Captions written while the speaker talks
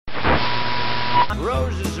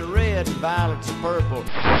Roses are red and violets are purple.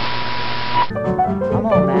 Come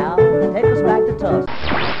on now, take us back to Tusk.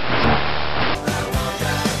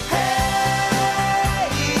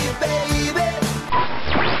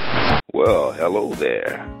 Well, hello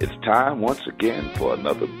there. It's time once again for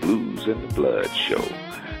another Blues in the Blood show.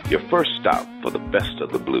 Your first stop for the best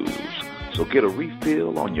of the blues. So get a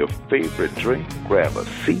refill on your favorite drink, grab a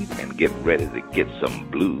seat, and get ready to get some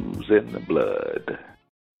blues in the blood.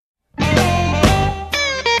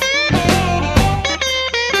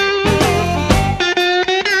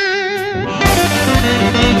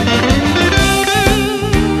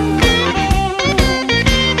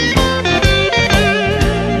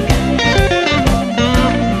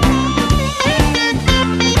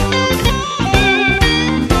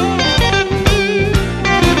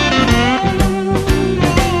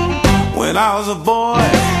 When I was a boy,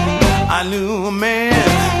 I knew a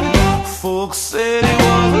man. Folks said he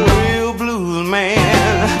was a real blues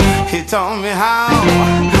man. He taught me how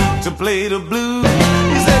to play the blues.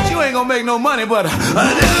 He said, you ain't gonna make no money, but this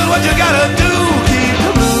is what you gotta do. Keep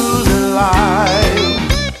the blues alive.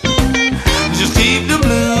 Just keep the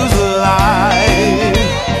blues alive.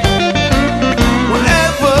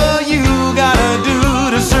 Whatever you gotta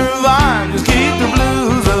do to survive, just keep the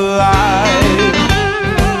blues alive.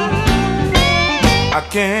 I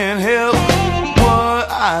can't help what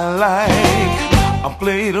I like. I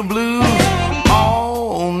play the blues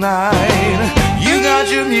all night. You got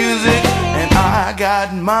your music and I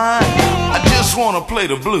got mine. I just wanna play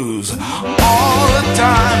the blues all the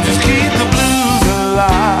time. Just keep the blues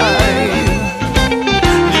alive.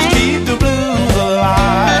 Just keep the blues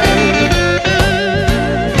alive.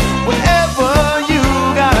 Whatever you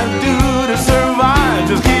gotta do to survive,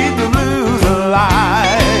 just keep the blues alive.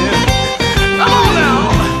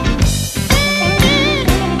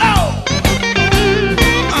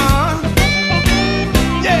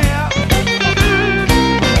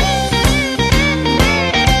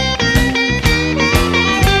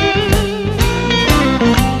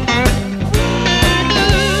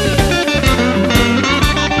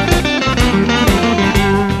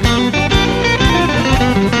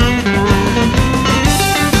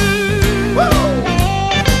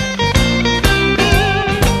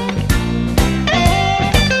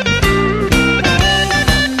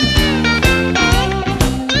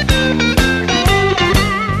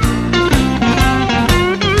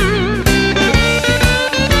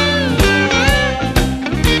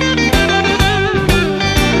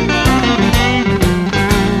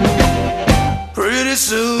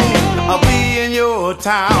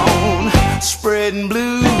 Town, spreading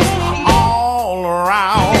blues all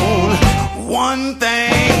around. One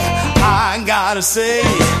thing I gotta say,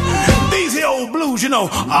 these here old blues, you know,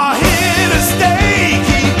 are here to stay.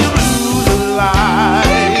 Keep the blues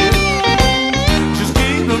alive. Just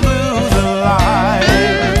keep the blues alive.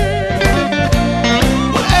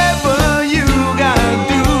 Whatever you gotta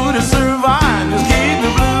do to survive, just keep the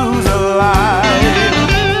blues alive.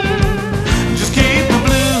 Just keep the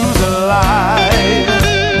blues alive.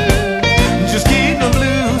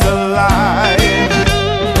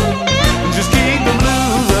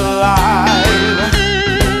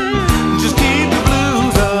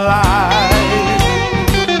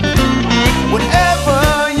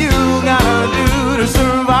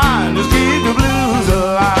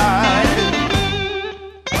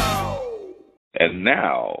 And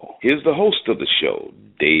now, here's the host of the show,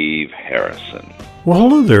 Dave Harrison. Well,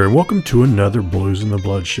 hello there, and welcome to another Blues in the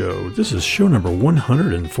Blood show. This is show number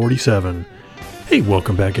 147. Hey,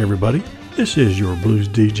 welcome back, everybody. This is your blues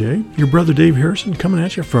DJ, your brother Dave Harrison, coming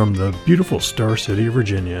at you from the beautiful Star City of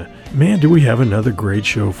Virginia. Man, do we have another great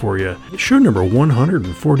show for you. Show number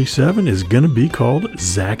 147 is going to be called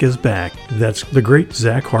Zach is Back. That's the great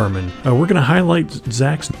Zach Harmon. We're going to highlight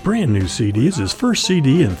Zach's brand new CD. It's his first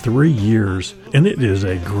CD in 3 years, and it is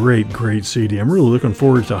a great, great CD. I'm really looking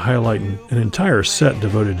forward to highlighting an entire set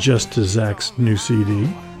devoted just to Zach's new CD.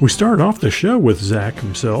 We started off the show with Zach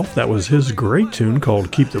himself. That was his great tune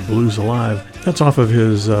called Keep the Blues Alive. That's off of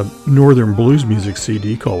his Northern Blues music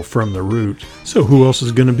CD called From the Root. So who else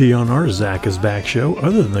is going to be on our Zach is Back show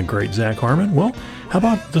other than the great Zach Harmon? Well, how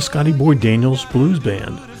about the Scotty Boy Daniels Blues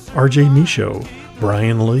Band, RJ Michaud,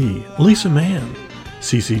 Brian Lee, Lisa Mann,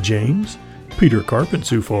 CeCe James, Peter Karp and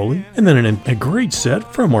Sue Foley, and then a great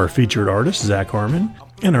set from our featured artist, Zach Harmon.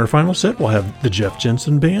 In our final set, we'll have the Jeff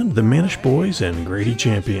Jensen Band, the Manish Boys, and Grady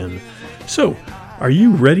Champion. So, are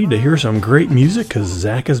you ready to hear some great music because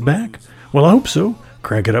Zach is back? Well, I hope so.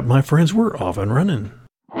 Crank it up, my friends. We're off and running.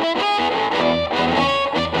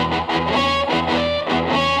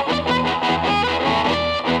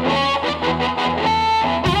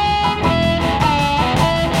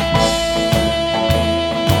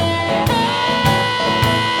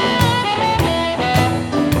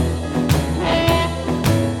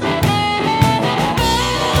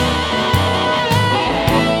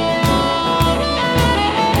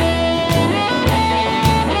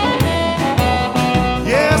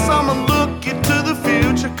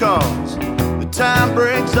 'cause the time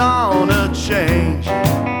brings on a change.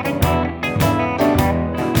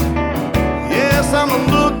 Yes, I'ma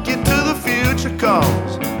look into the future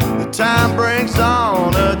 'cause the time brings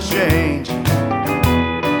on a change.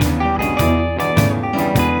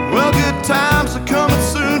 Well, good times are coming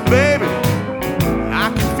soon, baby. I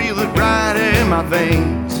can feel it right in my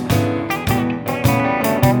veins.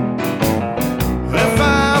 Them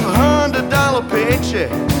 $500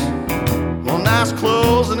 paychecks, well, nice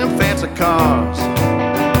clothes and them fancy cars.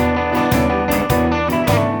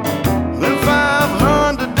 Them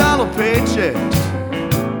 $500 paychecks,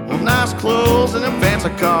 well, nice clothes and them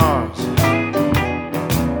fancy cars.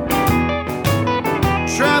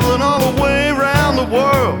 Traveling all the way around the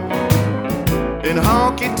world in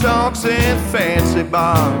honky-tonks and fancy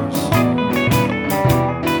bars.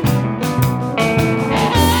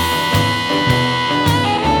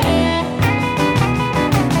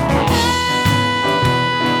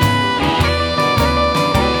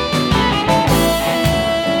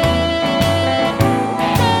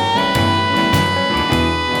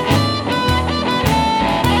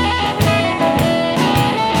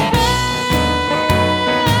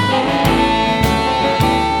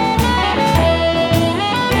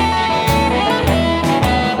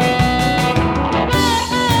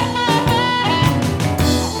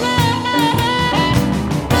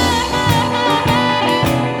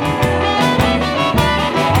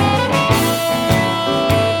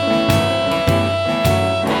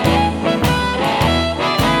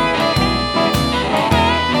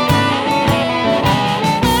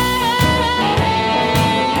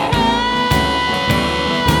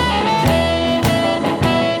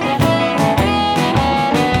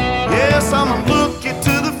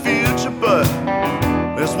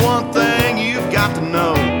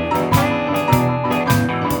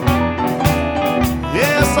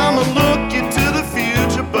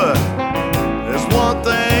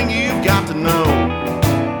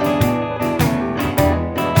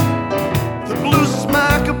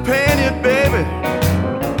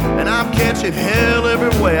 Catching hell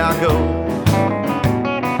every way I go.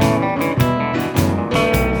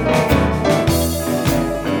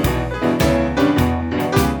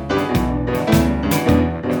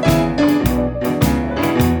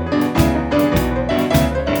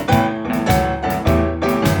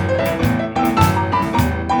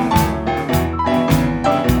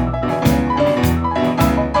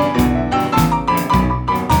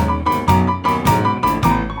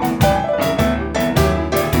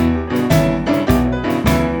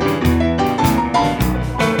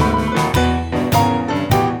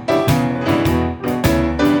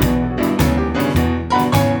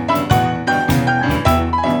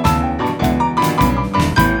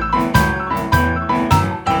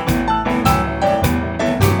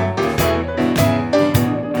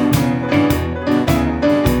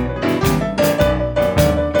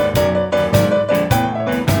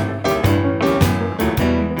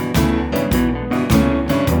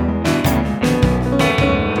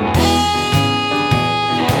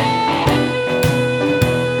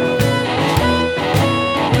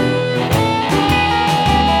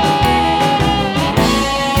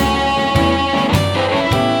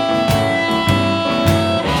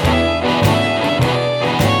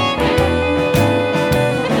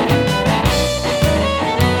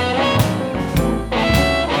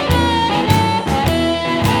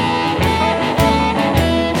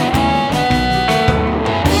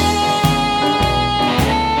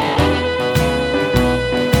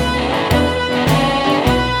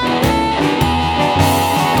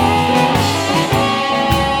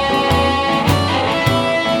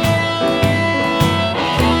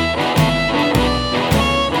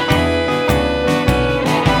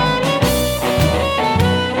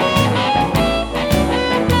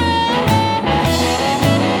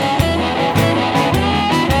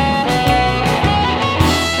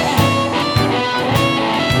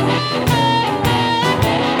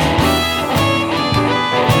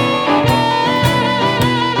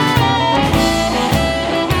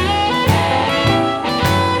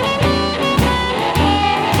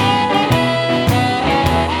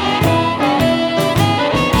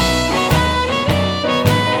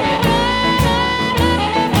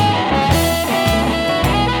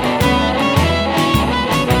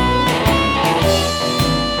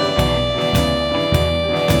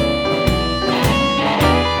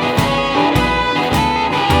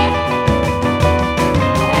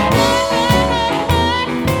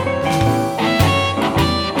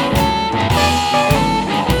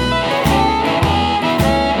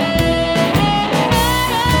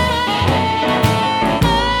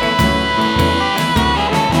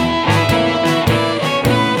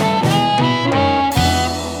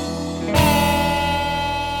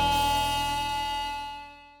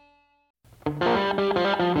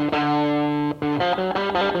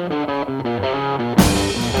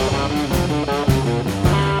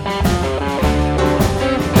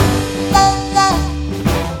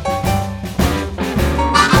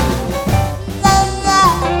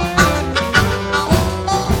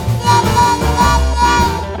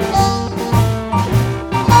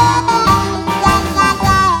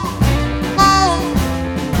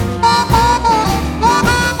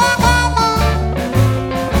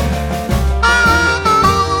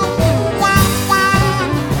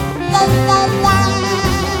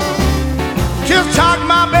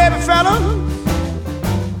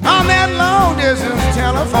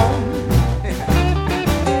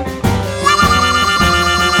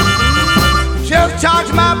 talk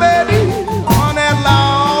to my baby on that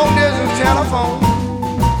long distance telephone.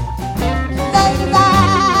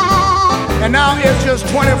 And now it's just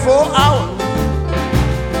 24 hours,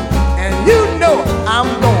 and you know I'm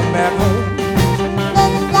going back home.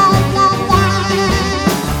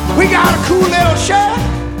 We got a cool little shack,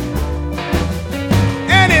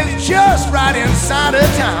 and it's just right inside of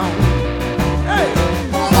town. Hey.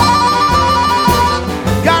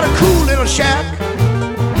 Got a cool little shack,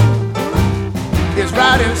 it's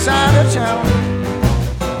right inside of town.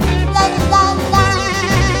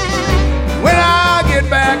 When I get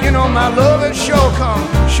back, you know my love sure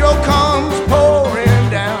comes pouring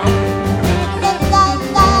down.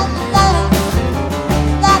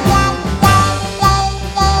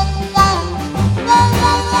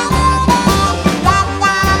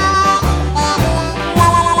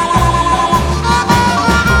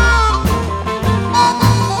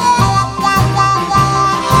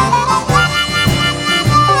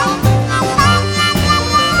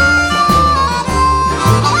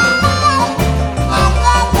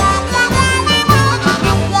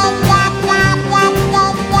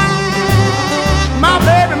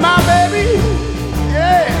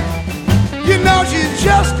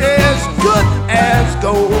 Just as good as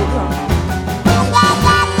gold.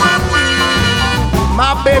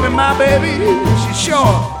 My baby, she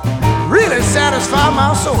sure really satisfies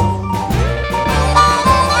my soul.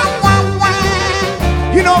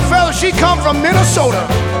 You know, fella, she come from Minnesota,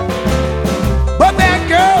 but that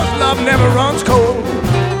girl's love never runs cold.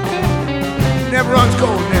 Never runs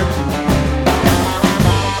cold, never.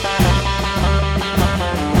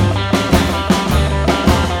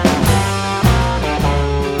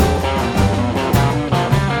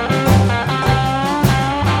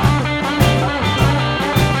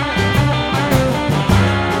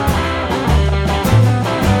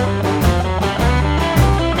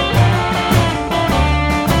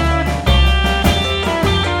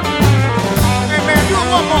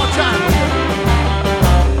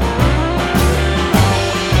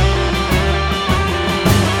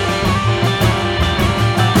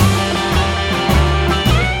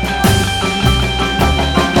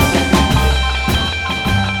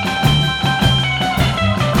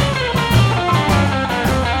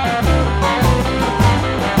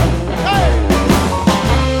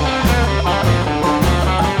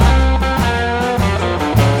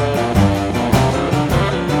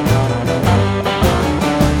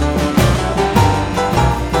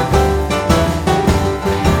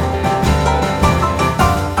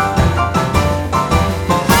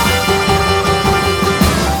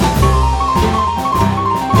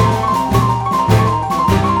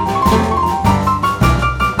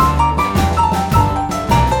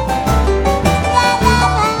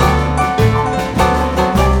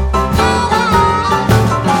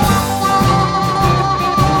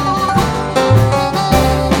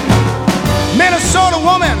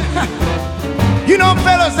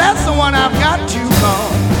 That's the one I've got to call.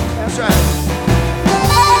 That's right.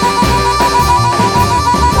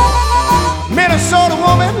 Minnesota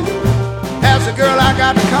woman, that's the girl I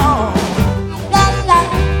got to call.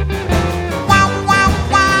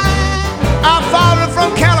 I followed her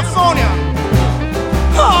from California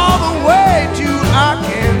all the way to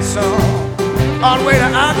Arkansas. All the way to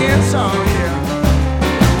Arkansas, yeah.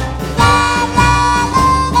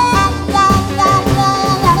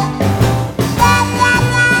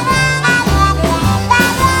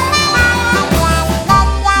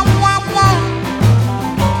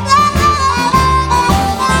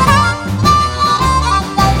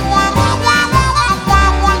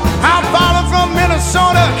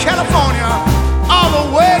 California, all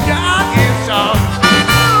the way to Arkansas.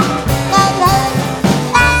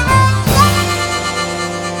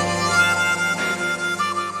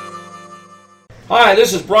 Hi,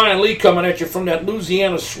 this is Brian Lee coming at you from that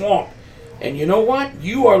Louisiana swamp. And you know what?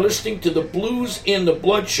 You are listening to the Blues in the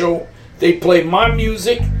Blood show. They play my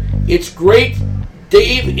music. It's great.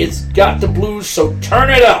 Dave, it's got the blues, so turn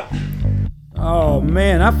it up. Oh,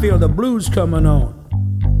 man, I feel the blues coming on.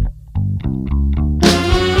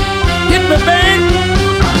 Hit me, bang!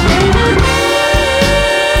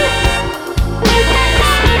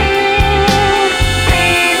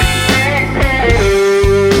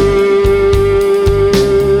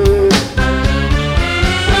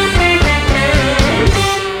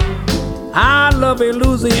 I love a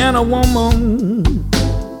Louisiana woman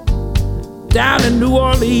down in New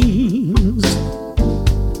Orleans.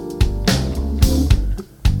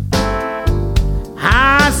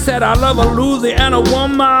 I said I love a Louisiana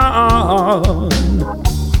woman.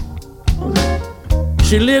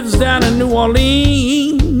 She lives down in New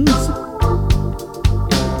Orleans.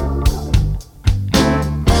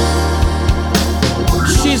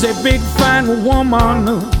 She's a big fine woman,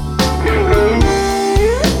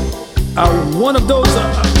 one of those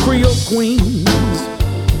Creole queens.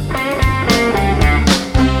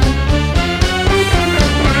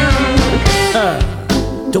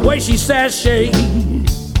 The way she sashay,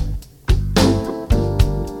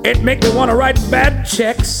 it make me want to write bad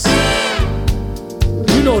checks.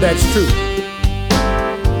 You know that's true.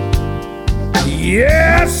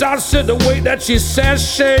 Yes, I said the way that she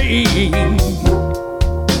sashay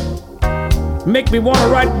make me want to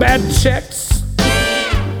write bad checks.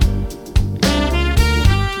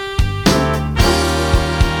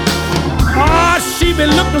 Ah, she be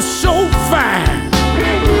looking so fine.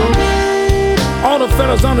 All the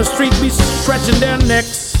fellas on the street be stretching their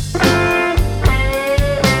necks.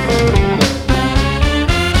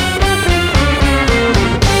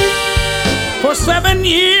 For 7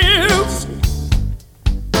 years,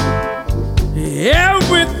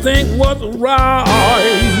 everything was right.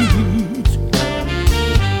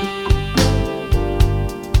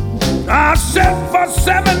 I said for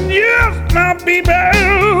 7 years now, people,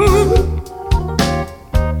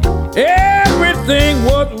 everything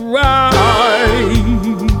was right.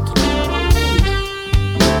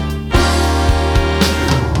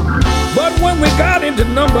 But when we got into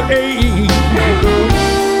number 8,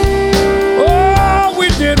 all we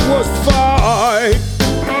did was fight.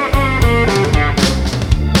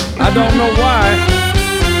 I don't know why.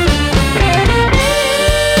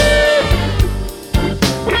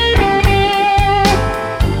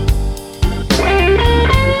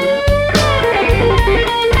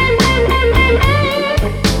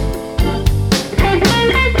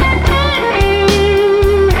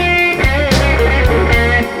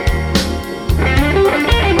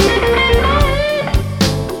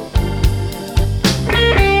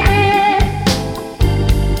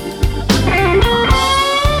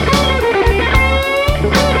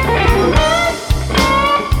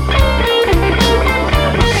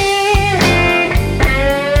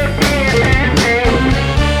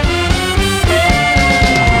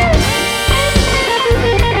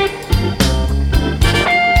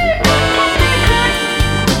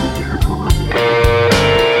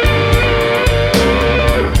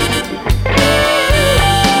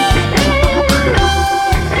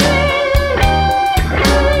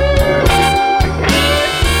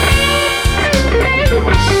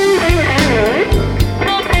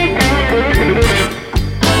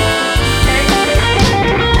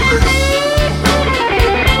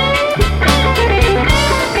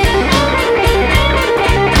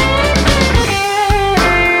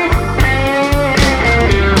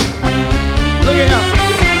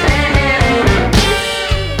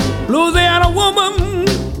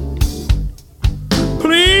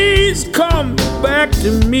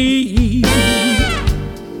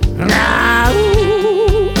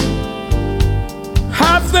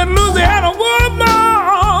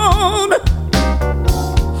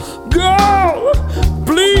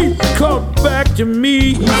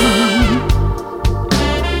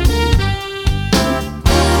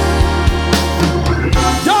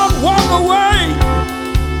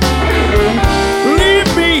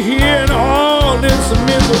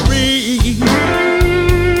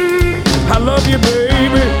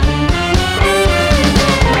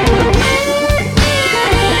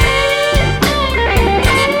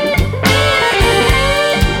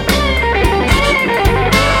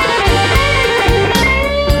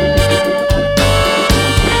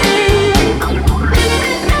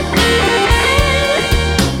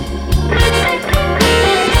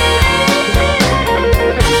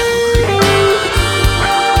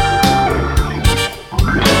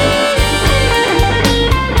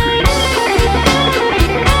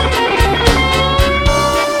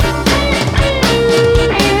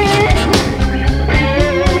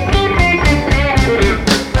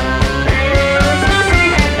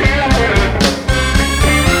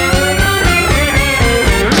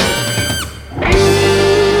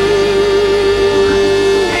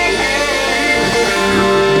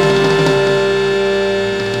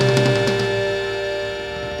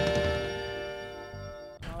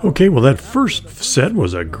 Okay, well, that first set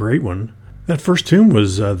was a great one. That first tune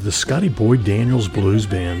was the Scotty Boy Daniels Blues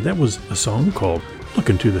Band. That was a song called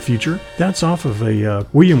Looking to the Future. That's off of a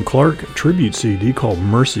William Clark tribute CD called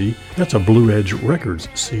Mercy. That's a Blue Edge Records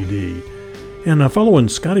CD. And following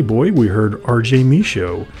Scotty Boy, we heard R.J.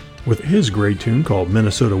 Michaud with his great tune called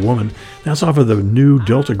Minnesota Woman. That's off of the new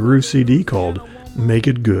Delta Groove CD called Make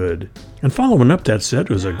It Good. And following up that set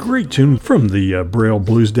was a great tune from the Braille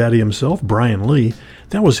blues daddy himself, Brian Lee.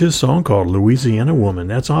 That was his song called Louisiana Woman.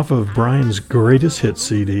 That's off of Brian's Greatest Hits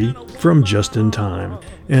CD from Just in Time.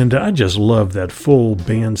 And I just love that full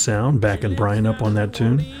band sound, backing Brian up on that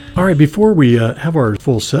tune. All right, before we have our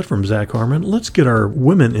full set from Zach Harmon, let's get our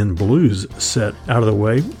Women in Blues set out of the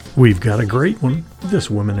way. We've got a great one. This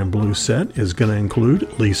Women in Blues set is going to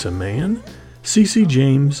include Lisa Mann, CeCe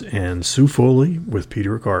James, and Sue Foley with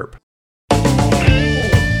Peter Karp.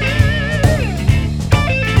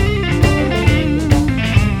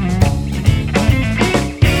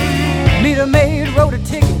 Meter maid wrote a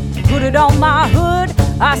ticket, put it on my hood.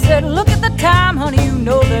 I said, look at the time, honey, you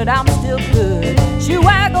know that I'm still good. She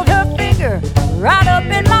waggled her finger right up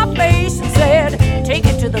in my face and said, take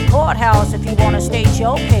it to the courthouse if you want to state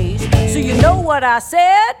your case. So you know what I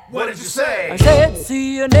said? What did you say? I said,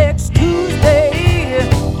 see you next Tuesday.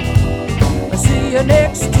 See you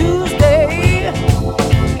next Tuesday.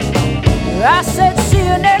 I said, see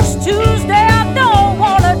you next Tuesday. I don't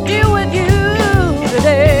want to deal with you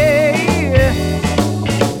today.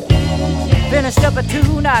 Finished up a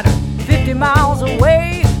two-nighter 50 miles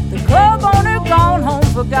away. The club owner gone home,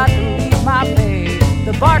 forgot to leave my pay.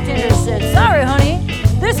 The bartender said, sorry honey,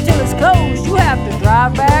 this till is closed. You have to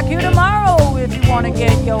drive back here tomorrow if you want to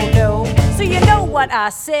get your dough. So you know what I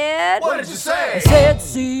said? What did you say? I said,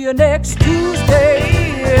 see you next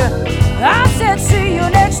Tuesday. I said, see you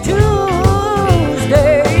next Tuesday.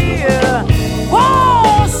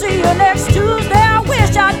 Oh, see you next Tuesday. I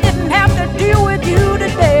wish I didn't have to deal with you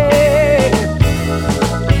today.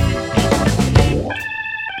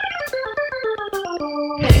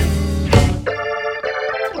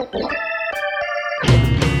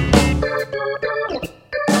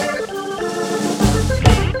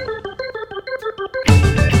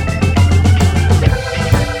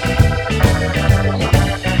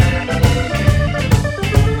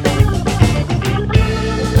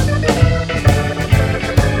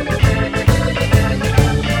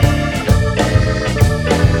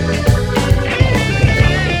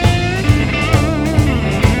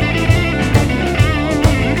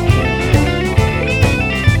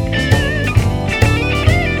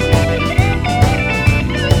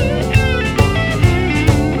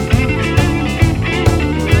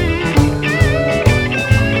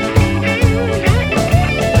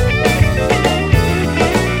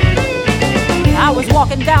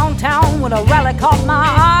 Downtown when a rally caught my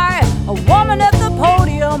eye. A woman at the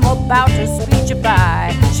podium about to speech a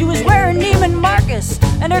bye. She was wearing Neiman Marcus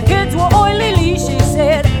and her kids were oily Lee. She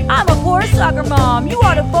said, I'm a poor soccer mom, you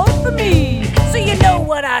ought to vote for me. So you know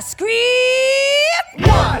what I screamed?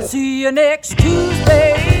 What? See you next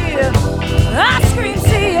Tuesday. I screamed,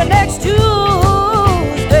 see you next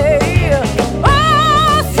Tuesday.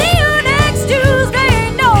 Oh, see you next Tuesday.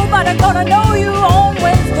 Ain't nobody gonna know you on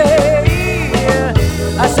Wednesday.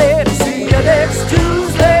 I said, see you next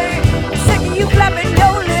Tuesday. Sick of you flapping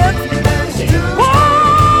your lips.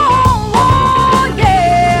 Whoa, whoa,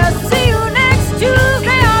 yeah. See you next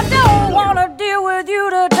Tuesday. I don't want to deal with you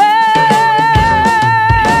today.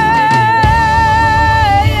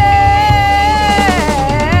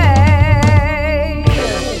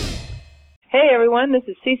 Hey everyone, this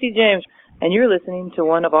is CeCe James, and you're listening to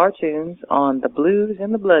one of our tunes on the Blues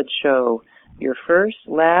and the Blood Show. Your first,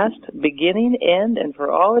 last, beginning, end, and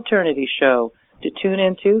for all eternity show to tune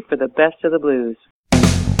into for the best of the blues.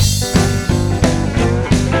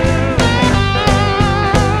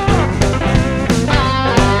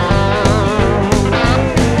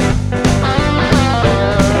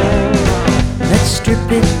 Let's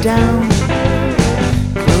strip it down,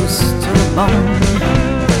 close to the bone.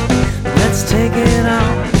 Let's take it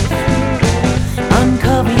off,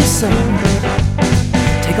 uncover your soul.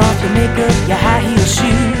 Take off your makeup, your high heel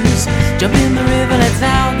shoes. Jump in the river, let's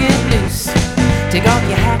now get loose. Take off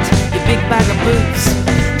your hat, your big bag of boots.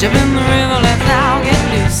 Jump in the river, let's now get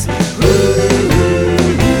loose.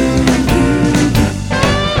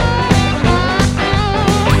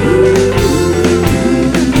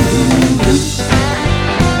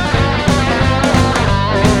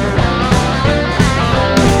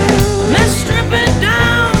 Let's strip it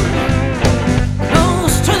down,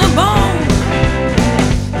 close to the bone.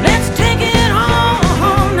 Let's take it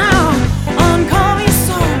home now, uncover your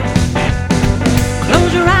soul.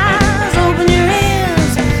 Close your eyes, open your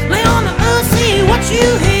ears, lay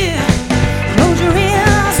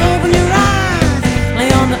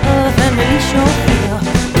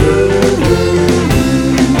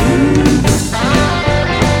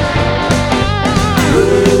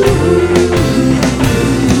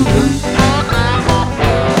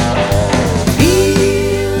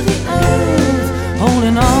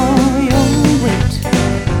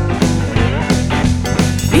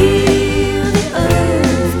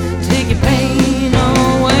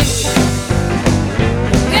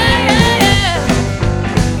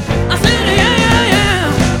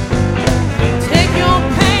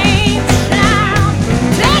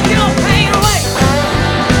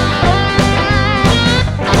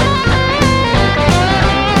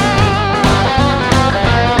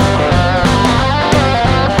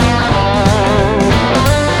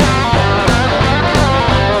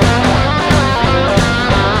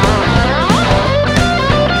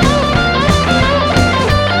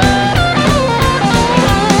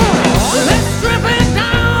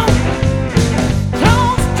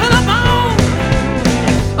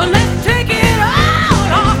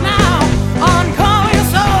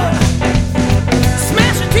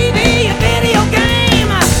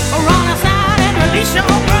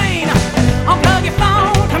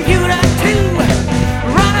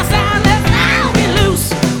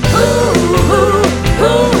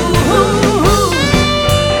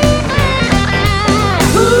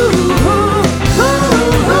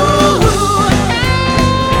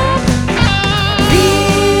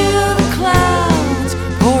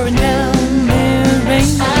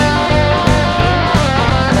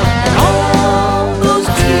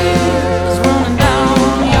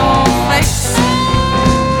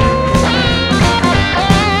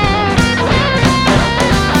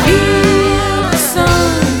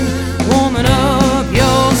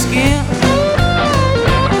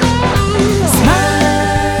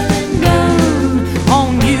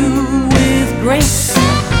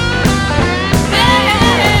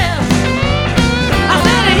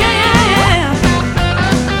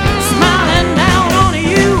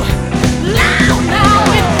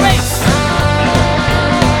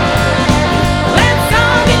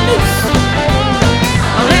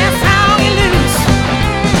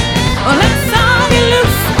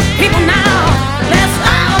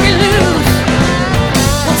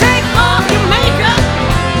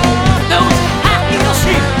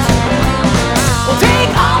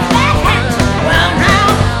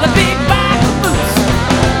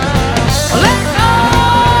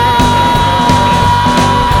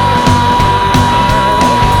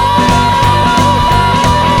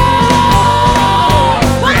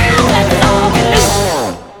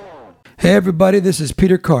Hey everybody, this is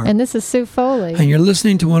Peter Carp. And this is Sue Foley. And you're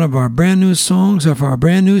listening to one of our brand new songs of our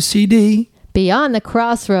brand new CD. Beyond the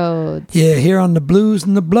Crossroads. Yeah, here on the Blues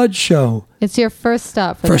and the Blood Show. It's your first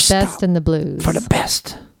stop for the best in the blues. For the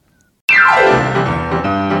best.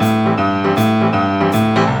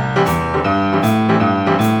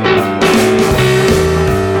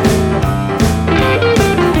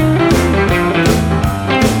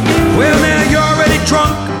 Well, now you're already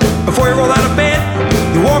drunk before you roll out of bed.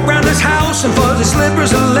 You walk around this house in fuzzy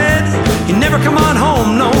slippers of lead. You never come on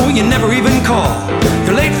home, no, you never even call.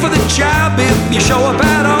 You're late for the job if you show up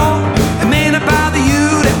at all. It may not bother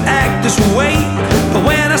you to act this way, but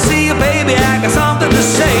when I see you, baby, I got something to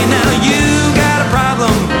say. Now you got a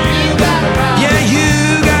problem. Yeah,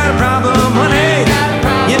 you got a problem, honey.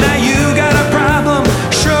 Yeah, now you got a problem,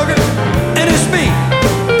 sugar, and it's me.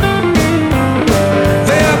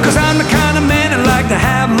 Well, 'cause I'm the kind of man that like to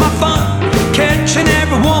have my fun, catching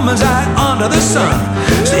every woman's eye under the sun.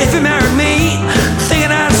 So if you married me,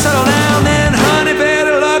 thinking I'd settle down, then honey,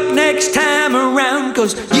 better luck next time around.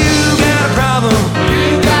 'Cause you got a problem.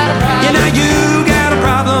 Yeah, now you got a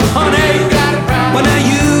problem, honey. Well, now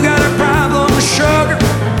you got a problem, sugar,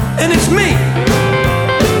 and it's me.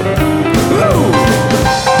 Woo.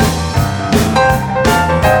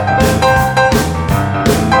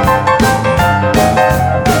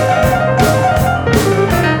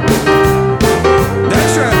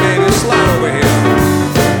 That's right, baby. Slide over here.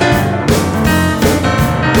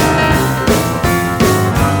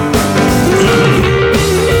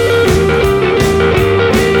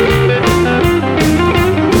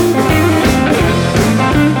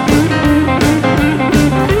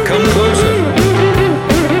 Come closer.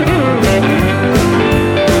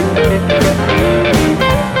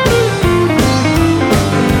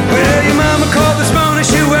 Well, your mama called this morning,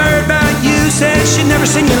 she worried about you. Said she'd never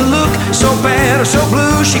seen you look so bad or so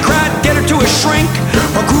blue. She cried, get her to a shrink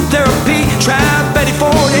or group therapy. Tried Betty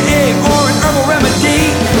Ford, an egg, or an herbal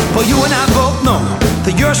remedy. Well, you and I both know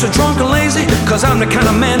that you're so drunk and lazy, 'cause I'm the kind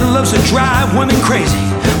of man that loves to drive women crazy.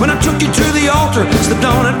 When I took you to the altar, slipped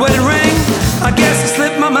on that wedding ring, I guess it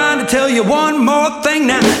slipped my mind to tell you one more thing.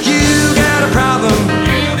 Now you got a problem.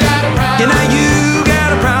 Yeah, now you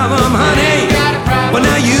got a problem, honey. Well,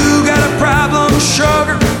 now you got a problem,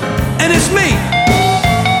 sugar, and it's me.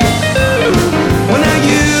 Well, now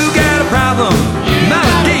you got a problem,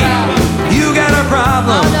 Melody. You got a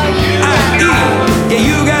problem, I.E. Yeah,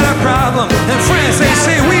 you got a problem. And friends, they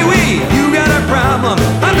say, wee wee. You got a problem,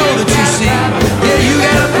 I know that you see. Yeah, you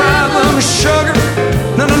got a problem, sugar.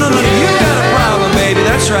 No, no, no, no, you got a problem, baby,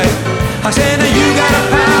 that's right. I said, now you got a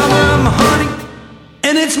problem, honey,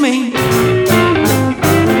 and it's me.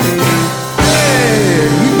 Hey,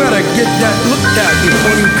 you better get that looked at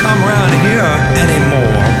before you come around here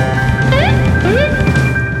anymore.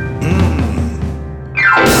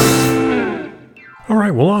 All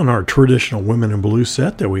right, well, on our traditional Women in Blue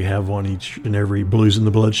set that we have on each and every Blues in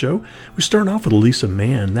the Blood show, we start off with Lisa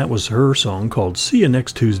Mann. That was her song called See You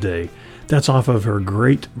Next Tuesday. That's off of her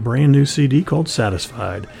great brand new CD called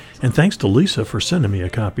Satisfied. And thanks to Lisa for sending me a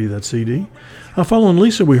copy of that CD. Following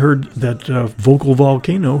Lisa, we heard that vocal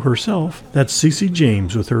volcano herself. That's CeCe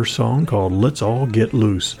James with her song called Let's All Get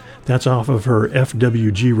Loose. That's off of her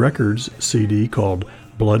FWG Records CD called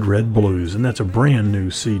Blood Red Blues, and that's a brand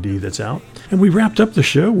new CD that's out. And we wrapped up the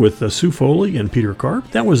show with Sue Foley and Peter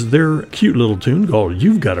Carp. That was their cute little tune called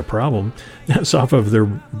You've Got a Problem. That's off of their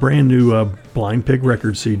brand new Blind Pig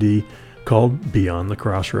Record CD called Beyond the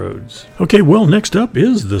Crossroads. Okay, well, next up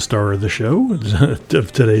is the star of the show,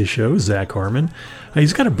 of today's show, Zach Harmon.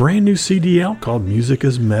 He's got a brand new CD out called Music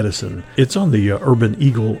is Medicine. It's on the Urban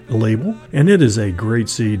Eagle label, and it is a great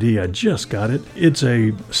CD. I just got it. It's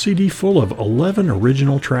a CD full of 11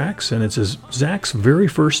 original tracks, and it's Zach's very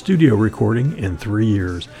first studio recording in 3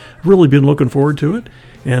 years. I've really been looking forward to it,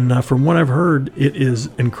 and from what I've heard, it is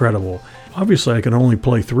incredible. Obviously, I can only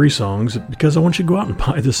play 3 songs because I want you to go out and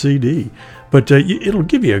buy the CD, but it'll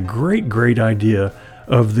give you a great idea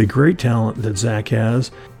of the great talent that Zach has.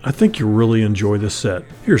 I think you'll really enjoy this set.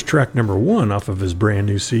 Here's track number 1 off of his brand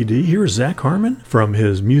new CD. Here's Zach Harmon from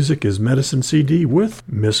his Music is Medicine CD with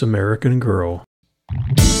Miss American Girl.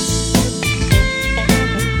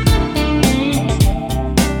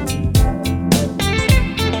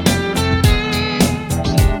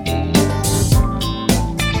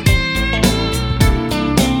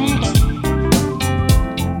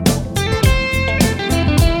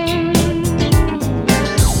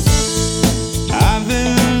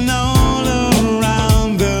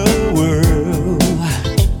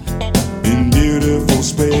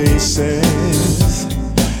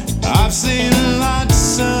 I've seen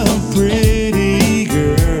lots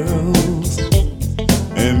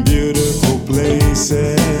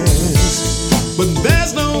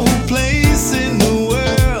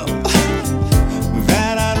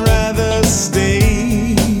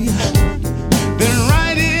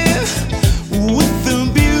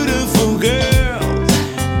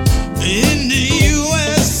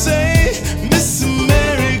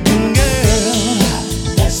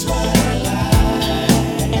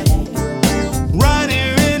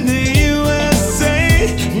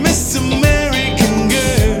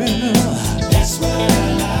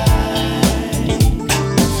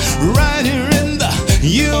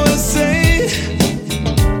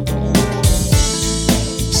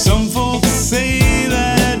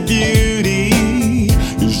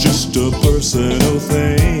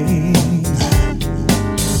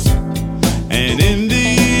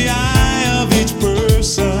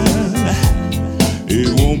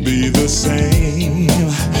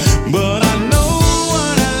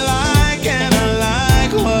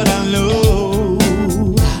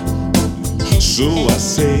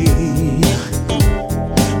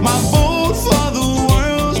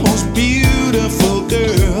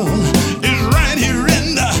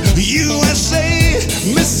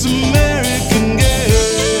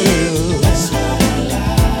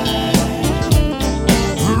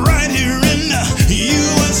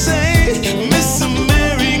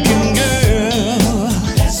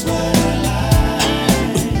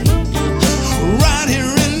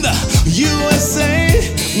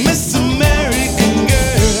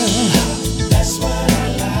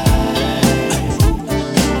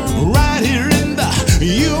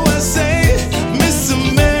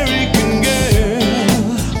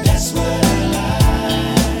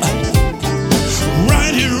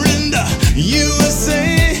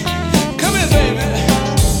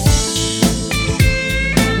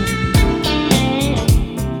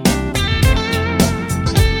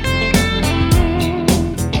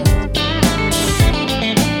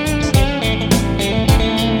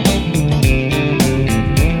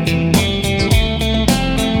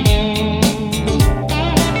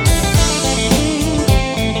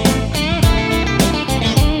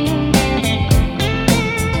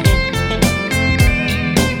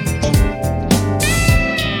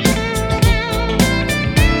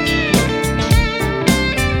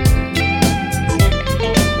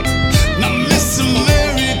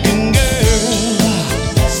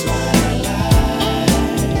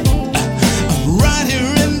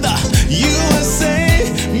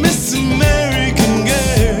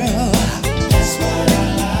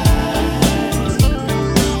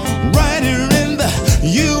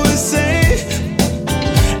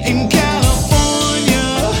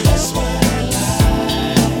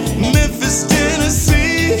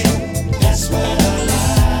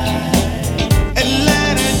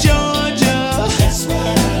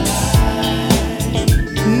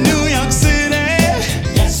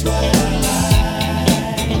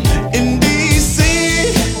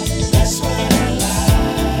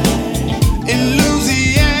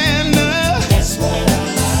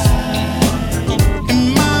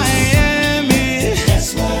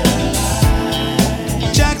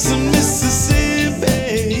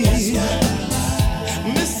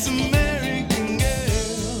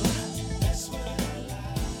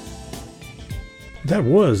That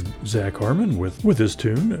was Zach Harmon with his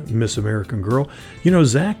tune, Miss American Girl. You know,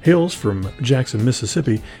 Zach hails from Jackson,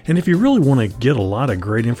 Mississippi, and if you really want to get a lot of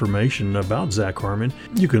great information about Zach Harmon,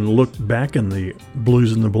 you can look back in the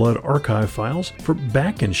Blues in the Blood archive files for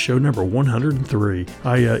back in show number 103.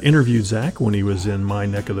 I interviewed Zach when he was in my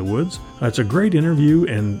neck of the woods. It's a great interview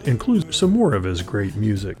and includes some more of his great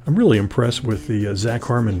music. I'm really impressed with the Zach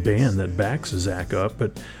Harmon band that backs Zach up,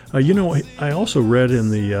 but you know, I also read in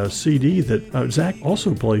the CD that Zach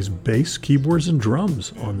also plays bass, keyboards, and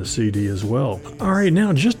drums on the CD as well. All right,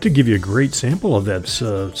 now just to give you a great sample of that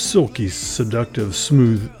silky, seductive,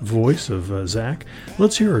 smooth voice of Zach,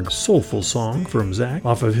 let's hear a soulful song from Zach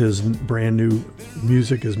off of his brand new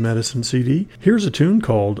Music is Medicine CD. Here's a tune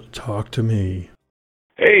called Talk to Me.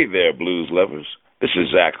 Hey there, blues lovers. This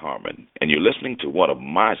is Zach Harmon, and you're listening to one of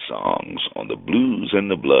my songs on the Blues in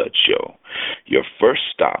the Blood show, your first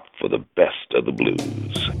stop for the best of the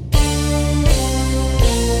blues.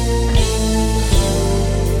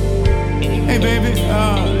 Hey, baby,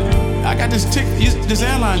 I got this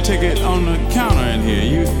airline ticket on the counter in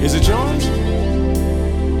here. Is it yours?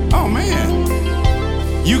 Oh, man.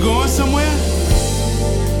 You going somewhere?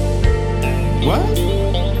 What?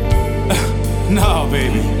 No,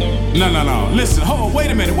 baby. No. Listen, wait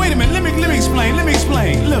a minute. Let me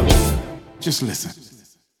explain. Look, just listen.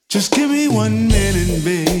 Just give me 1 minute,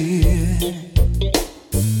 baby.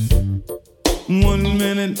 1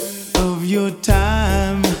 minute of your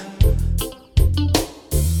time.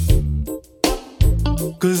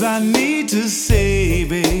 'Cause I need to say,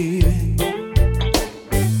 baby,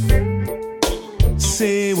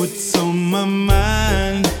 say what's on my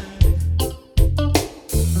mind.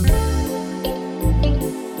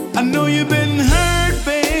 I know you've been hurt,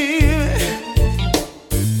 baby,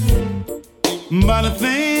 by the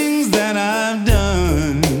things that I've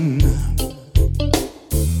done.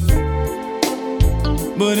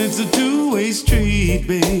 But it's a two-way street,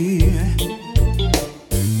 baby,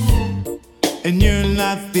 and you're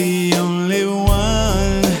not the only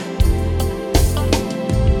one.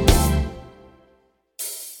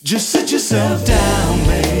 Just sit yourself down,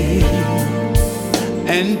 babe,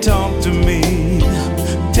 and talk to me.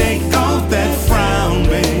 Take off that frown,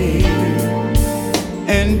 babe,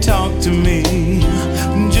 and talk to me.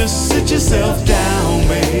 Just sit yourself down,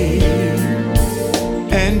 babe,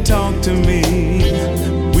 and talk to me.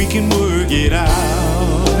 We can work it out.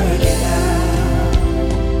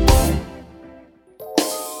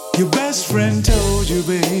 Your best friend told you,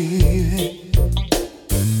 baby,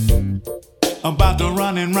 about the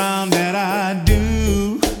running round that I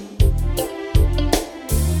do.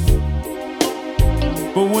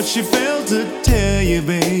 But what she failed to tell you,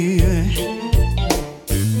 baby,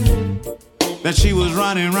 that she was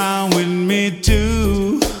running around with me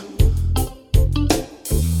too.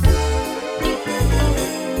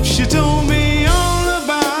 She told me all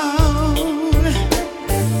about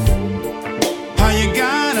how you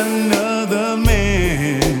got another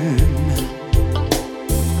man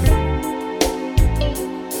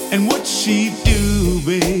and what she'd do,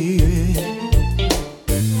 baby,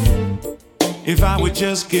 if I would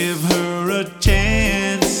just give her a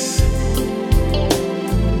chance.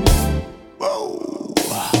 Whoa.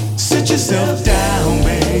 Sit yourself down,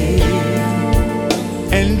 babe,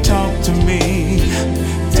 and talk to me.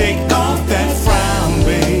 Take off that frown,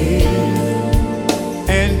 babe,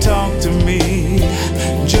 and talk to me.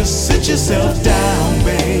 Just sit yourself down,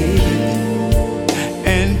 babe,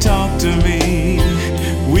 and talk to me.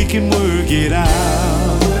 We can work it out.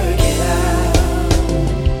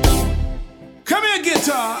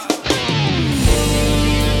 Guitar.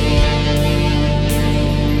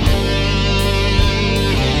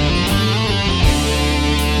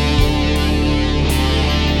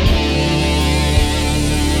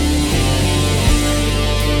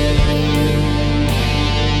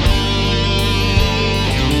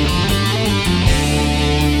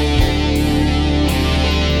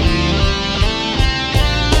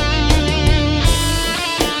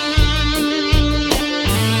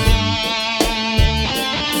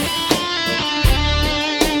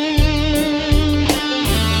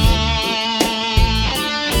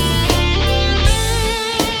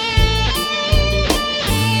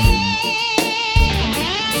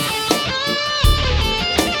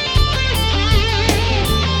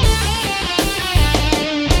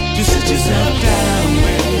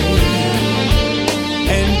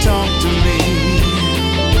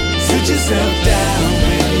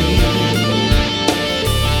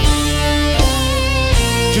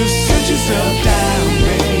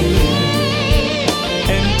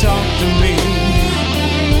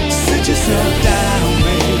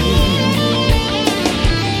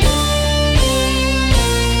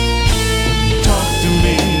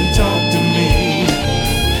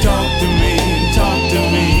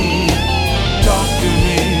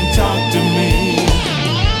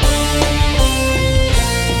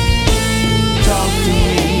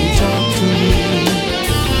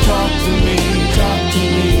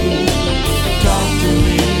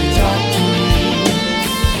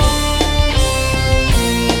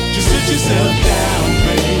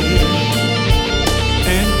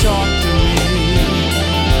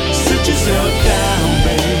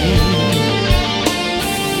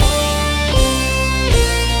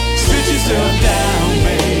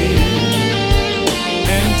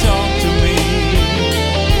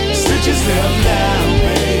 come down,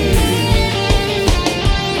 baby.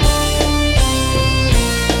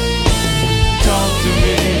 Talk to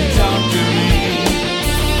me, talk to me,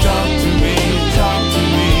 talk to me, talk to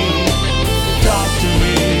me, talk to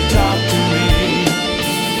me, talk to me,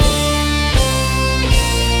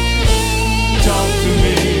 talk to me, talk to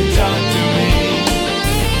me, talk to me,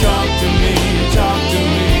 talk to me, talk to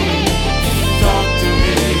me, talk to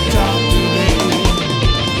me, talk to me,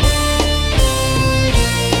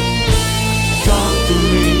 talk to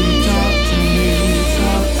me, talk to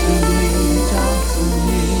me, talk to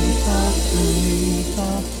me, talk to me,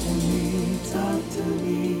 talk to me, talk to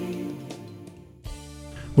me.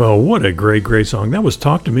 Well, what a great, great song. That was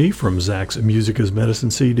Talk to Me from Zach's Music is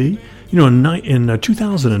Medicine CD. You know, in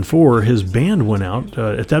 2004, his band went out.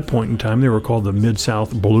 At that point in time, they were called the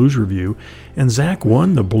Mid-South Blues Review, and Zach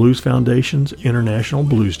won the Blues Foundation's International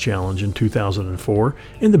Blues Challenge in 2004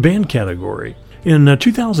 in the band category. In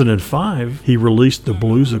 2005, he released The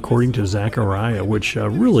Blues According to Zachariah, which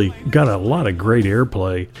really got a lot of great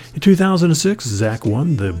airplay. In 2006, Zach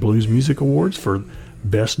won the Blues Music Awards for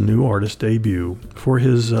Best New Artist Debut for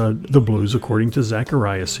his The Blues According to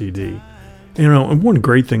Zachariah CD. You know, and one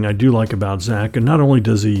great thing I do like about Zach, and not only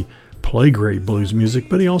does he play great blues music,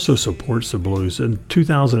 but he also supports the blues. In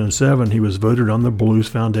 2007, he was voted on the Blues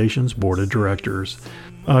Foundation's board of directors.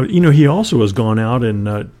 You know, he also has gone out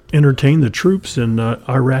and entertained the troops in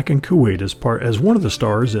Iraq and Kuwait as one of the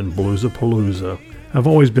stars in Blues-a-Palooza. I've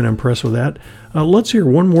always been impressed with that. Let's hear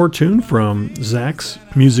one more tune from Zach's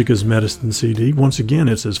Music is Medicine CD. Once again,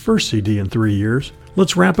 it's his first CD in 3 years.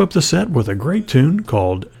 Let's wrap up the set with a great tune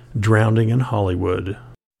called Drowning in Hollywood.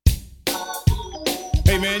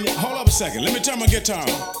 Hey man, hold up a second. Let me turn my guitar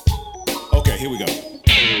on. Okay, here we go.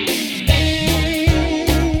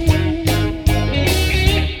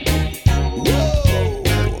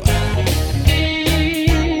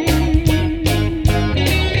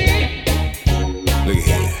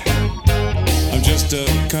 Just a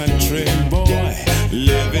country boy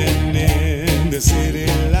living in the city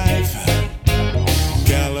life,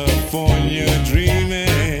 California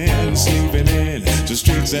dreaming, sleeping in the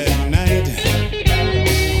streets at night,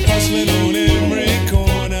 hustling on every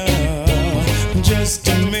corner just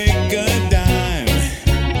to make a dime.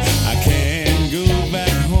 I can't go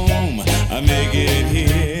back home, I make it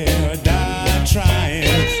here or die trying.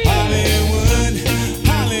 Hollywood,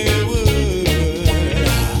 Hollywood,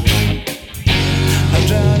 I'm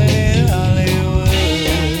drowning in Hollywood.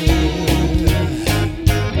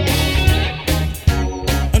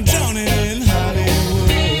 I'm drowning in Hollywood.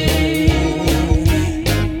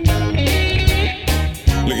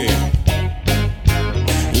 Look here.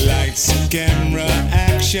 Lights, camera,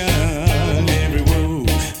 action, every move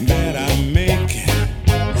that I make,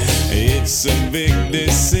 it's a big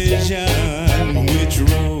decision. Which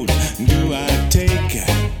road do I take?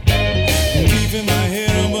 Keeping my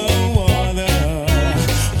head above water,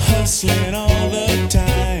 hustling all the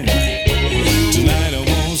time. Tonight I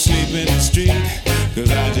won't sleep in the street, 'cause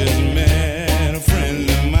I just met a friend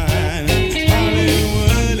of mine.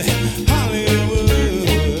 Hollywood, Hollywood,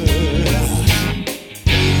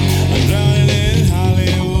 I'm drowning in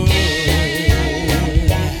Hollywood.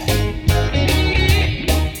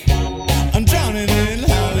 I'm drowning in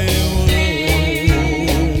Hollywood.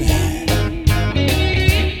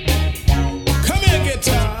 Come here,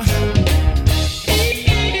 guitar.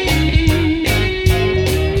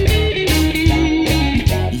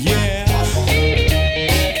 Yeah.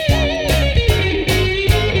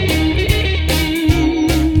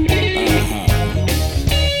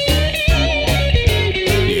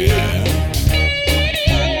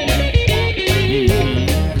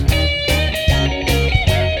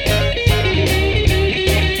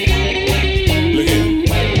 Look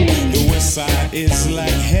at the west side is like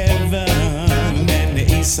heaven, and the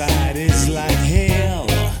east side is like hell.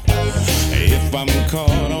 If I'm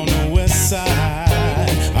caught on the west side,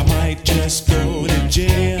 I might just go to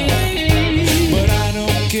jail. But I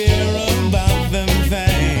don't care about them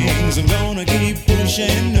things. I'm gonna keep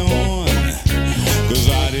pushing on, 'cause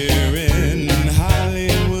out here in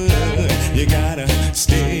Hollywood, you gotta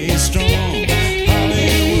stay strong.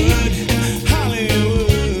 Hollywood,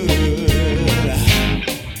 Hollywood,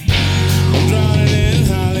 I'm drowning in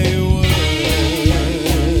Hollywood.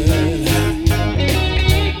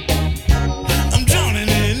 I'm drowning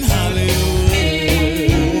in Hollywood.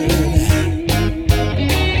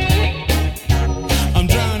 I'm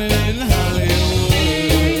drowning in Hollywood.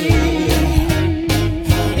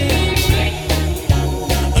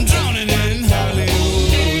 I'm drowning in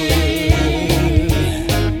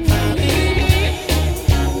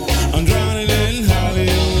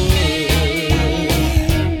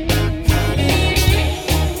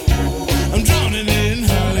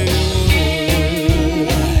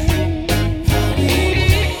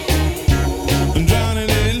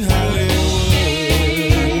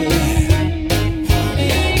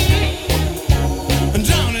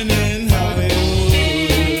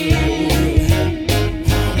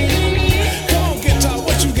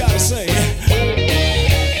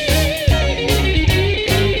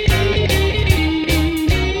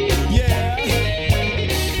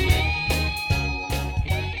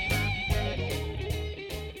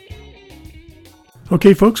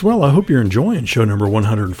Okay, folks, well, I hope you're enjoying show number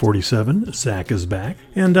 147. Zach is back.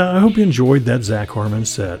 And I hope you enjoyed that Zach Harmon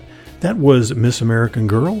set. That was Miss American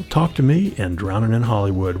Girl, Talk to Me, and Drowning in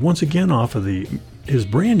Hollywood. Once again, off of his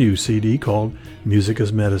brand new CD called Music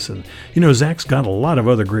is Medicine. You know, Zach's got a lot of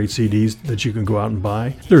other great CDs that you can go out and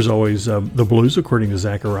buy. There's always The Blues, according to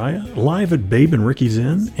Zachariah, Live at Babe and Ricky's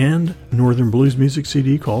Inn, and Northern Blues Music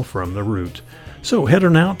CD called From the Root. So head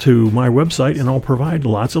on out to my website and I'll provide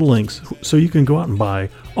lots of links so you can go out and buy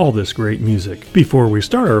all this great music. Before we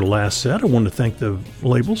start our last set, I want to thank the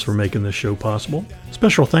labels for making this show possible.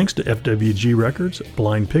 Special thanks to FWG Records,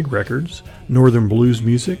 Blind Pig Records, Northern Blues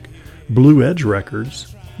Music, Blue Edge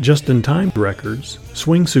Records, Just in Time Records,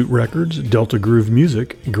 Swingsuit Records, Delta Groove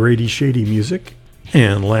Music, Grady Shady Music,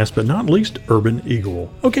 and last but not least, Urban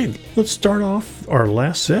Eagle. Okay, let's start off our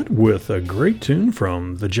last set with a great tune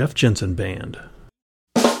from the Jeff Jensen Band.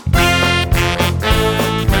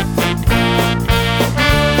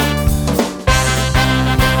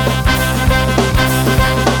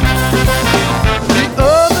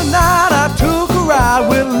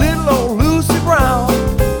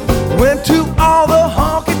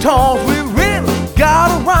 We really got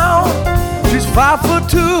around. She's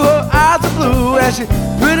 5'2", her eyes are blue, and she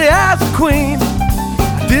pretty as a queen.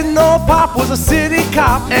 I didn't know Pop was a city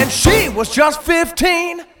cop, and she was just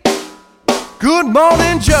 15. Good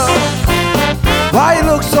morning, Judge. Why you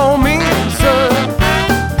look so mean, sir?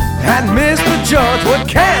 And Mr. Judge, what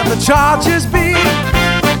can the charges be?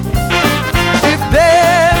 If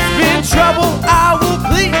there's been trouble, I will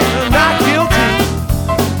plead not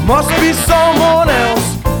guilty. Must be someone else.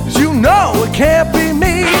 You know it can't be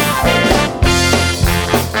me.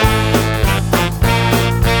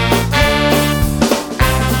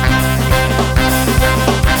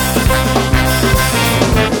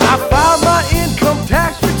 I filed my income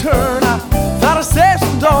tax return. I thought I saved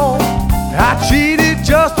some dough. I cheated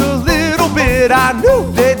just a little bit. I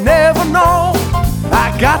knew they'd never know.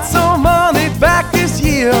 I got some money back this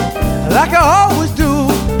year, like I always do.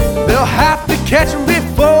 They'll have to catch me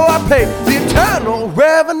before I pay the internal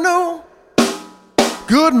revenue.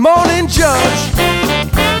 Good morning, Judge.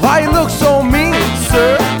 Why you look so mean,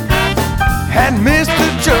 sir? And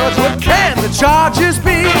Mr. Judge, what can the charges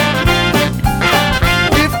be?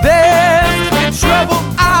 If there's been trouble,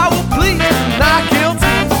 I will plead not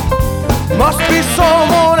guilty. Must be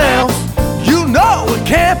someone else. You know it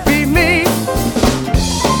can't be me.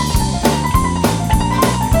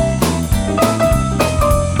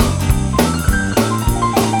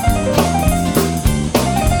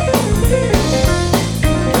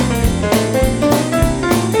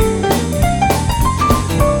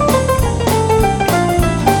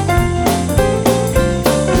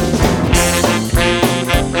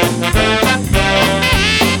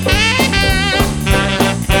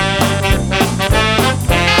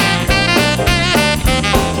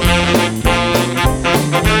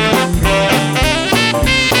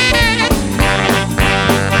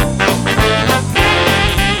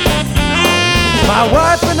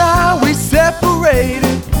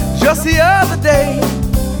 Just the other day,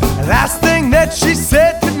 last thing that she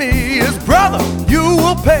said to me is, brother, you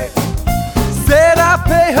will pay. Said I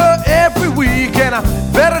pay her every week and I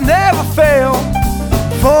better never fail.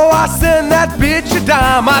 Before I send that bitch a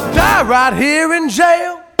dime, I die right here in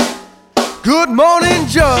jail. Good morning,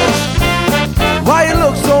 Judge. Why you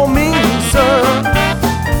look so mean, sir?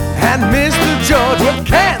 And Mr. Judge, what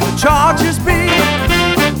can the charges be?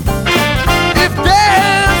 If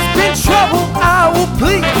there's been trouble, I will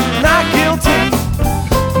plead not guilty.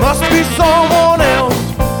 Must be someone else.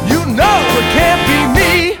 You know it can't be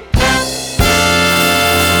me.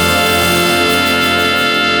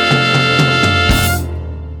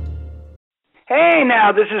 Hey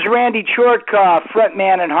now, this is Randy Chortkoff,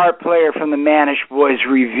 frontman and harp player from the Manish Boys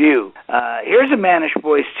Review. Here's a Manish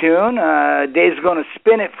Boys tune. Dave's going to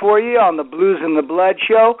spin it for you on the Blues and the Blood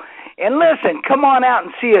show. And listen, come on out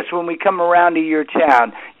and see us when we come around to your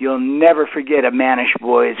town. You'll never forget a Manish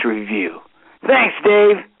Boys Review. Thanks,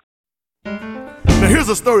 Dave. Now here's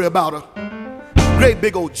a story about a great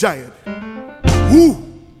big old giant. Woo!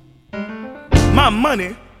 My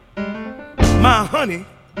money, my honey,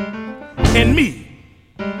 and me.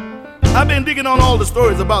 I've been digging on all the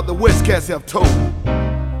stories about the West cats have told.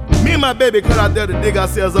 Me and my baby cut out there to dig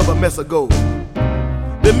ourselves up a mess of gold.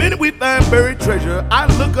 The minute we find buried treasure, I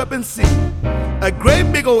look up and see a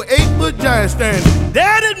great big old 8-foot giant staring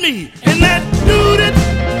dead at me. And that dude,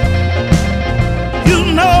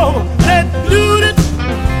 you know, that dude,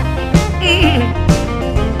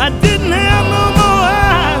 I didn't have no more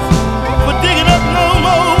eyes for digging up no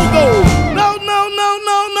more gold. No, no, no,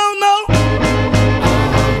 no, no, no.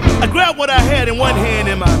 I grabbed what I had in one hand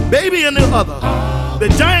other. The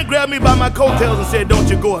giant grabbed me by my coattails and said, don't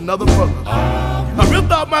you go another further. I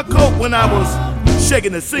ripped off my coat when I was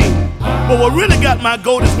shaking the scene. But what really got my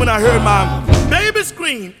goat is when I heard my baby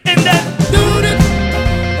scream. And that dude,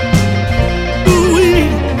 ooh-wee,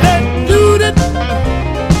 that dude,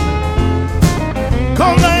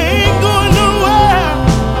 'cause I ain't going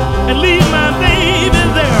nowhere and leave my baby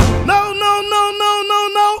there. No, no, no, no, no,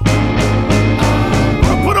 no.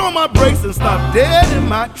 I put on my brakes and stopped dead in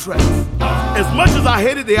my tracks. As much as I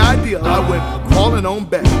hated the idea, I went crawling on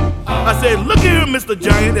back. I said, look here, Mr.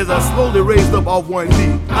 Giant, as I slowly raised up off one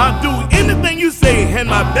knee. I'll do anything you say, hand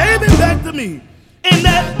my baby back to me. And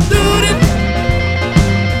that dude,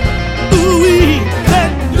 ooh-wee,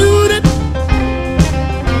 that dude,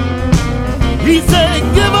 he said,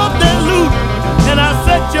 give up that loot, and I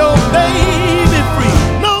set your baby free.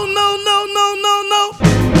 No, no, no, no, no, no.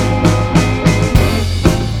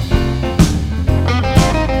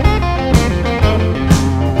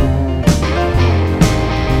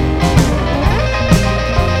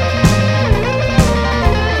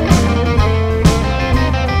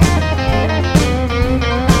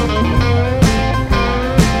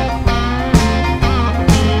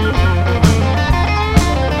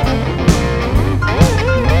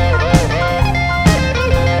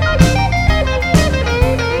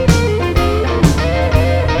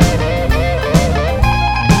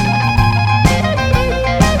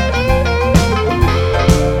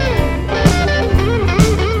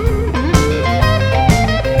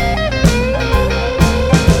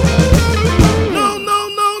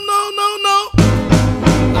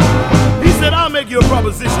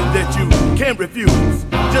 That you can't refuse.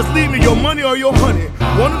 Just leave me your money or your honey.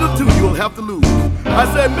 One of the two you'll have to lose. I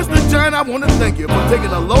said, Mr. Giant, I want to thank you for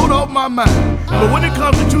taking a load off my mind. But when it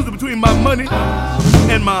comes to choosing between my money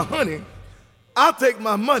and my honey, I'll take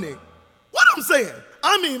my money. What I'm saying?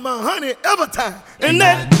 I mean my honey every time. And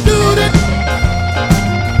that dude,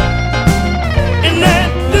 and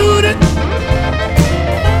that dude.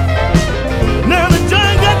 Now the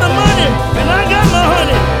giant got the money and I got my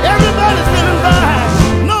honey. Everybody's living by.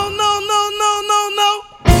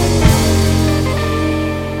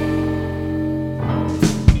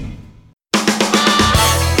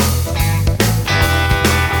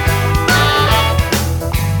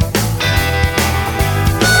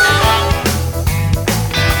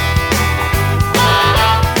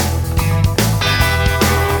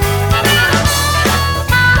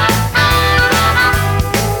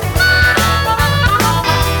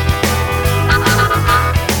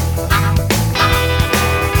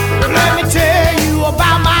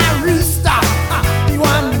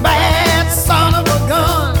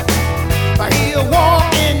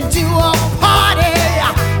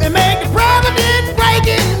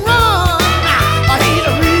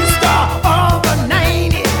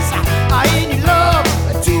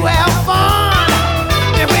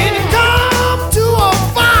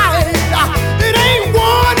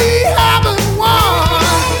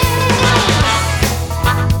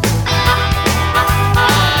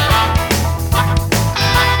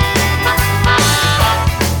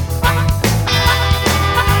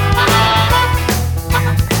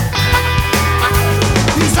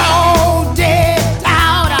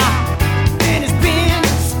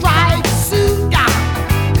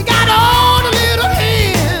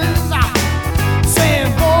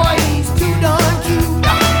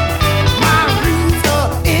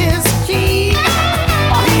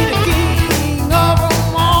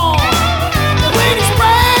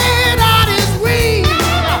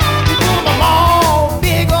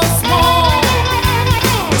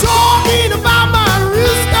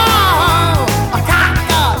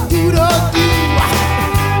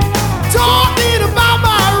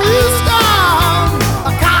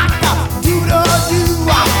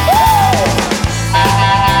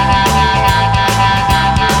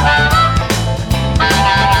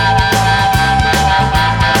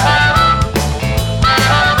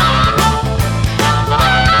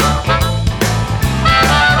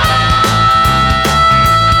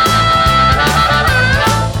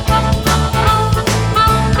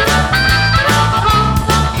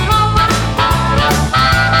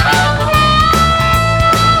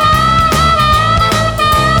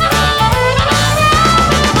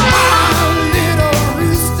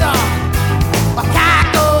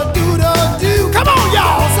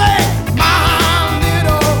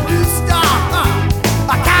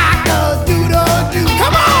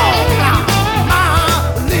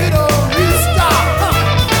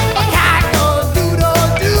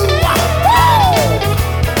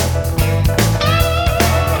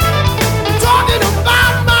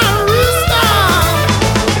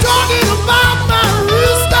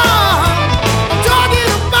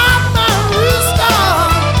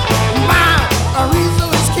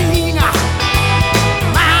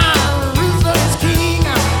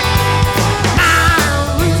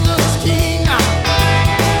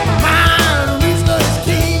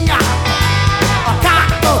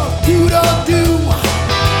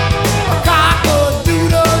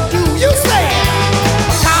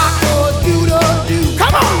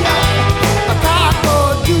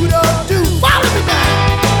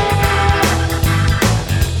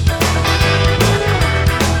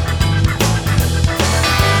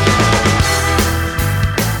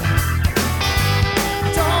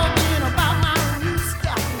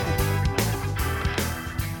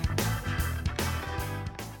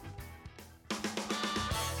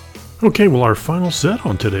 Okay, well, our final set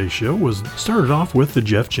on today's show was started off with the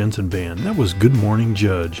Jeff Jensen Band. That was Good Morning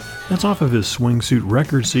Judge. That's off of his Swingsuit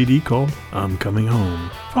Records CD called I'm Coming Home.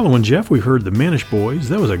 Following Jeff, we heard the Manish Boys.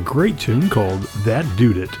 That was a great tune called That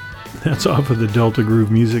Dude It. That's off of the Delta Groove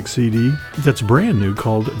Music CD that's brand new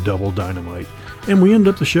called Double Dynamite. And we end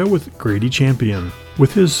up the show with Grady Champion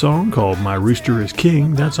with his song called My Rooster is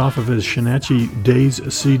King. That's off of his Shenanchi Days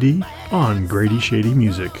CD on Grady Shady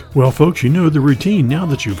Music. Well, folks, you know the routine. Now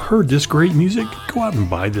that you've heard this great music, go out and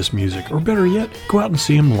buy this music. Or better yet, go out and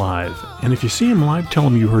see them live. And if you see them live, tell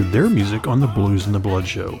them you heard their music on the Blues and the Blood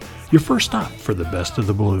show. Your first stop for the best of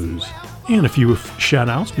the blues. And a few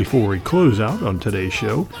shout-outs before we close out on today's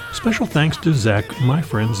show. Special thanks to Zach, my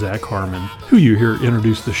friend Zach Harmon, who you hear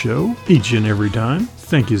introduce the show each and every time.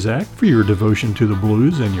 Thank you, Zach, for your devotion to the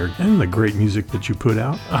blues and the great music that you put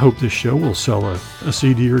out. I hope this show will sell a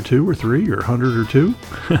CD or two or three or 100 or two.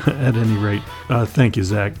 At any rate, thank you,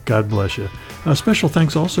 Zach. God bless you. Special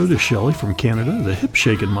thanks also to Shelley from Canada, the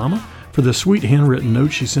hip-shaking mama, for the sweet handwritten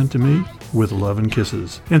note she sent to me with love and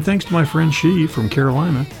kisses. And thanks to my friend She from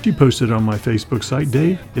Carolina. She posted on my Facebook site,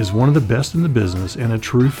 Dave is one of the best in the business and a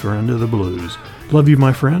true friend of the blues. Love you,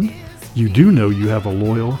 my friend. You do know you have a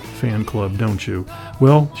loyal fan club, don't you?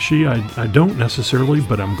 Well, She, I don't necessarily,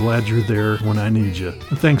 but I'm glad you're there when I need you.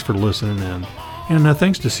 And thanks for listening in. And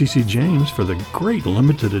thanks to CC James for the great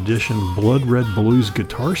limited edition Blood Red Blues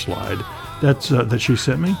guitar slide that she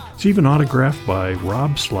sent me. It's even autographed by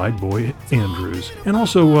Rob Slideboy Andrews. And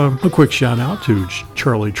also a quick shout out to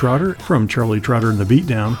Charlie Trotter from Charlie Trotter and the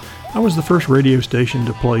Beatdown. I was the first radio station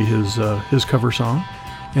to play his cover song.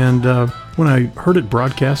 And when I heard it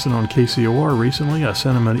broadcasted on KCOR recently, I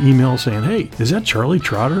sent him an email saying, hey, is that Charlie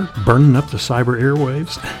Trotter burning up the cyber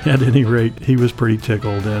airwaves? At any rate, he was pretty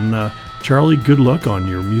tickled. And Charlie, good luck on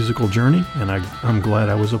your musical journey, and I'm glad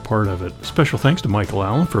I was a part of it. Special thanks to Michael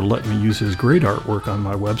Allen for letting me use his great artwork on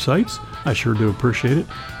my websites. I sure do appreciate it.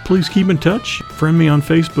 Please keep in touch. Friend me on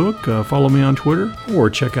Facebook, follow me on Twitter,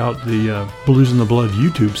 or check out the Blues and the Blood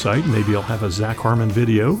YouTube site. Maybe I'll have a Zach Harmon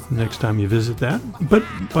video next time you visit that. But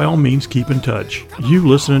by all means, keep in touch. You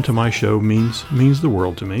listening to my show means the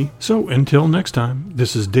world to me. So until next time,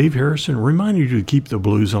 this is Dave Harrison reminding you to keep the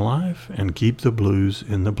blues alive and keep the blues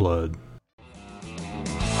in the blood.